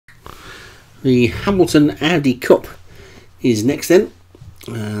The Hamilton Audi Cup is next then,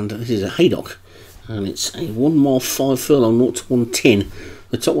 and this is a Haydock, and it's a 1 mile 5 furlong 0 to 110.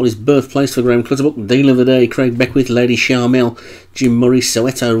 The top one is Birthplace for Graham Clutterbuck, Deal of the Day, Craig Beckwith, Lady Charmel, Jim Murray,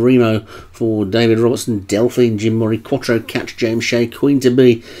 Soweto Remo for David Robertson, Delphine, Jim Murray, Quattro Catch, James Shea, Queen to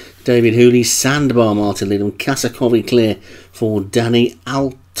Be, David Hooley, Sandbar, Martin Lidham, Casacovi Clear for Danny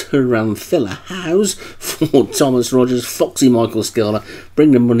Alteranthella House for Thomas Rogers, Foxy Michael Scala,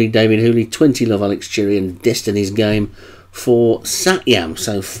 Bring the Money, David Hooley, 20 Love Alex Cherry, and Destiny's Game for Satyam.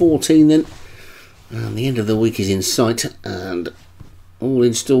 So 14 then, and the end of the week is in sight, and all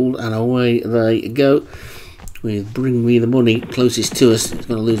installed, and away they go with Bring Me the Money closest to us. It's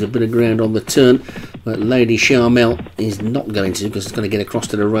going to lose a bit of ground on the turn, but Lady Charmel is not going to, because it's going to get across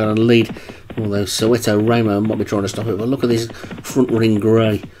to the rail and lead, although Soweto Ramo might be trying to stop it. But look at this front running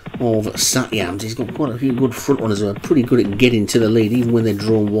grey of Satyams. He's got quite a few good front runners who are pretty good at getting to the lead, even when they're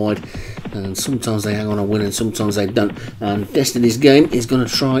drawn wide, and sometimes they hang on and win and sometimes they don't. And Destiny's Game is going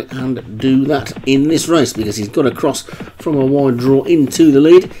to try and do that in this race, because he's got across from a wide draw into the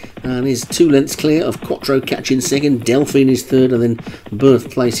lead and is 2 lengths clear of Quattro Catch in second, Delphine is third, and then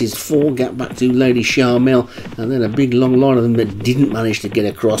Birthplace is 4, gap back to Lady Charmel, and then a big long line of them that didn't manage to get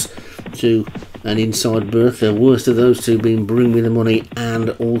across to an inside berth. The worst of those two being Bring Me the Money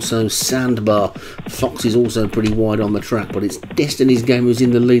and also Sandbar. Fox is also pretty wide on the track, but it's Destiny's Game who's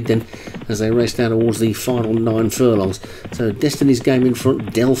in the lead then as they race down towards the final 9 furlongs. So Destiny's Game in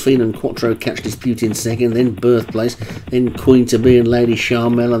front, Delphine and Quattro Catch Dispute in second, then Birthplace, then Queen to Be and Lady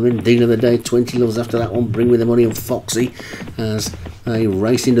Charmel, and then Deal of the Day, 20 Loves after that one, Bring Me the Money and Foxy as they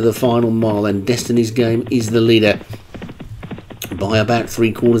race into the final mile. And Destiny's Game is the leader by about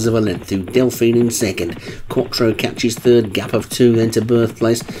 3/4 of a length to Delphine in second, Quattro Catches third, gap of 2 then to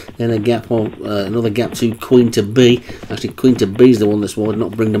Birthplace, then a gap of another gap to Queen to Be. Actually, Queen to Be's the one that's wide,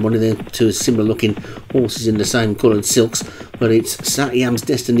 not Bring the Money. They're two similar looking horses in the same coloured silks, but it's Satyam's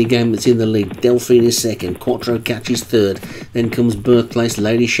Destiny Game that's in the lead. Delphine is second, Quattro Catches third, then comes Birthplace,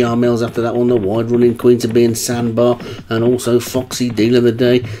 Lady Charmel's after that one, the wide running Queen to Be and Sandbar, and also Foxy, Deal of the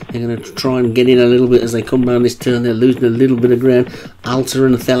Day. They're going to try and get in a little bit as they come round this turn. They're losing a little bit of ground.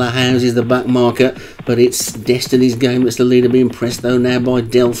 Alteranthella House is the back marker, but it's Destiny's Game that's the leader, being pressed though now by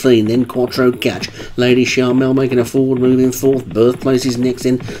Delphine, then Quattro Catch, Lady Charmel making a forward move in fourth, Birthplace is next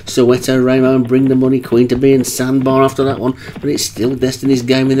in, Soweto Ramo and Bring the Money, Queen to Be and Sandbar after that one, but it's still Destiny's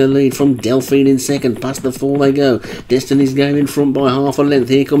Game in the lead from Delphine in second. Past the 4 they go, Destiny's Game in front by half a length.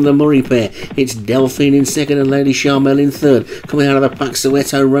 Here come the Murray pair, it's Delphine in second and Lady Charmel in third. Coming out of the pack,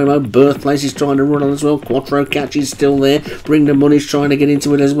 Soweto Ramo, Birthplace is trying to run on as well, Quattro Catch is still there, Bring the Money's trying to get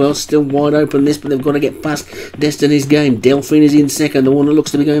into it as well, still wide open this, but they've got to get past Destiny's Game. Delphine is in second, the one that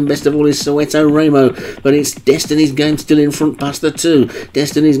looks to be going best of all is Soweto Ramo, but it's Destiny's Game still in front past the 2.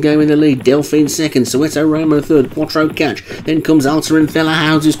 Destiny's Game in the lead, Delphine second, Soweto Ramo third, Quattro Catch, then comes Alteranthella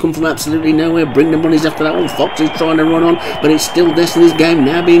House who's come from absolutely nowhere. Bring the Money's after that one, Fox is trying to run on, but it's still Destiny's Game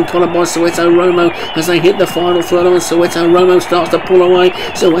now being collared by Soweto Ramo as they hit the final furlong, and Soweto Ramo starts to pull away.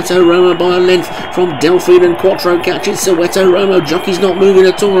 Soweto Ramo by a length from Delphine and Quattro Catch. It's Soweto Ramo, jockey's not moving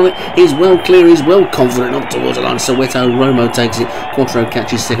at all on it, he's well clear, he's well confident up towards the line. Soweto Ramo takes it, Quattro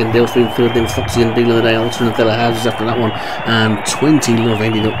Catches second, Delphine third, then Foxy and Deal of the Day, Alteranthella Houses after that one, and 20 Love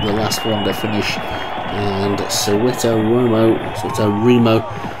ended up the last one to finish. And Soweto Remo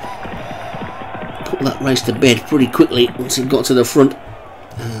put that race to bed pretty quickly once it got to the front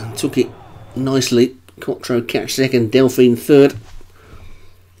and took it nicely. Quattro Catch second, Delphine third.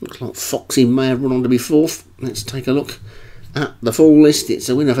 Looks like Foxy may have run on to be fourth. Let's take a look at the full list. It's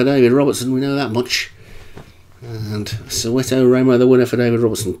a winner for David Robertson, we know that much. And Soweto Ramo the winner for David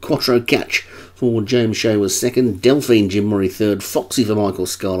Robertson. Quattro Catch for James Shea was second, Delphine Jim Murray third, Foxy for Michael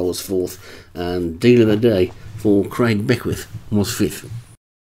Scala was fourth, and Deal of the Day for Craig Beckwith was fifth.